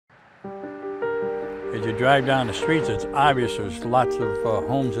As you drive down the streets, it's obvious there's lots of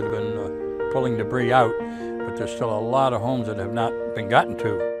homes that have been pulling debris out, but there's still a lot of homes that have not been gotten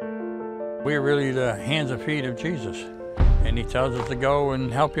to. We're really the hands and feet of Jesus, and he tells us to go and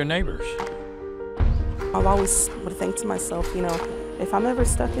help your neighbors. I've always would think to myself, you know, if I'm ever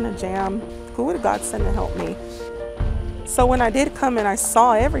stuck in a jam, who would God send to help me? So when I did come and I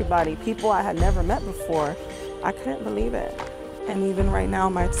saw everybody, people I had never met before, I couldn't believe it. And even right now,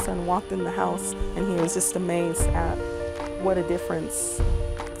 my son walked in the house and he was just amazed at what a difference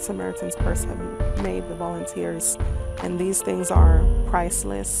Samaritan's Purse have made, the volunteers. And these things are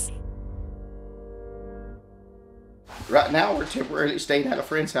priceless. Right now, we're temporarily staying at a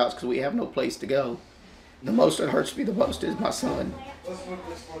friend's house because we have no place to go. The most that hurts me the most is my son.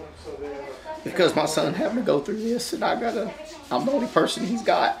 Because my son having to go through this, and I'm the only person he's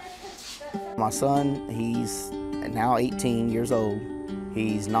got. My son, he's now 18 years old.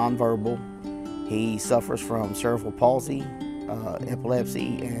 He's nonverbal. He suffers from cerebral palsy,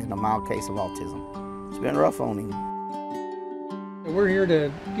 epilepsy, and a mild case of autism. It's been rough on him. We're here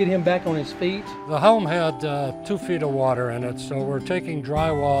to get him back on his feet. The home had 2 feet of water in it, so we're taking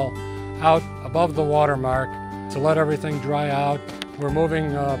drywall out above the water mark to let everything dry out. We're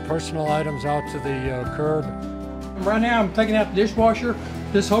moving personal items out to the curb. Right now I'm taking out the dishwasher.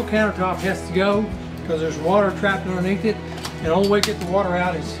 This whole countertop has to go because there's water trapped underneath it. And the only way to get the water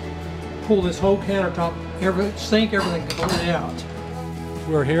out is pull this whole countertop, sink everything completely out.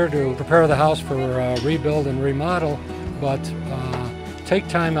 We're here to prepare the house for rebuild and remodel, but take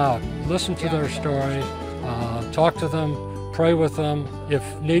time out, listen to their story, talk to them, pray with them. If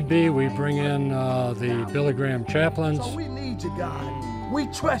need be, we bring in the Billy Graham chaplains. So we need you, God. We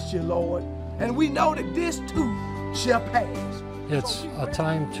trust you, Lord, and we know that this too shall pass. It's a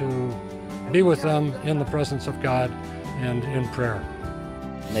time to be with them in the presence of God and in prayer.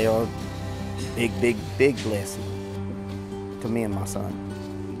 They are big blessing to me and my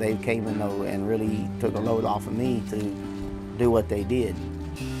son. They came and really took a load off of me to do what they did.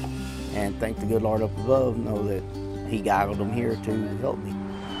 And thank the good Lord up above, know that he guided them here to help me.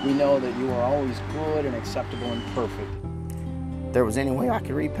 We know that you are always good and acceptable and perfect. If there was any way I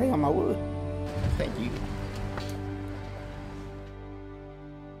could repay them, I would. Thank you.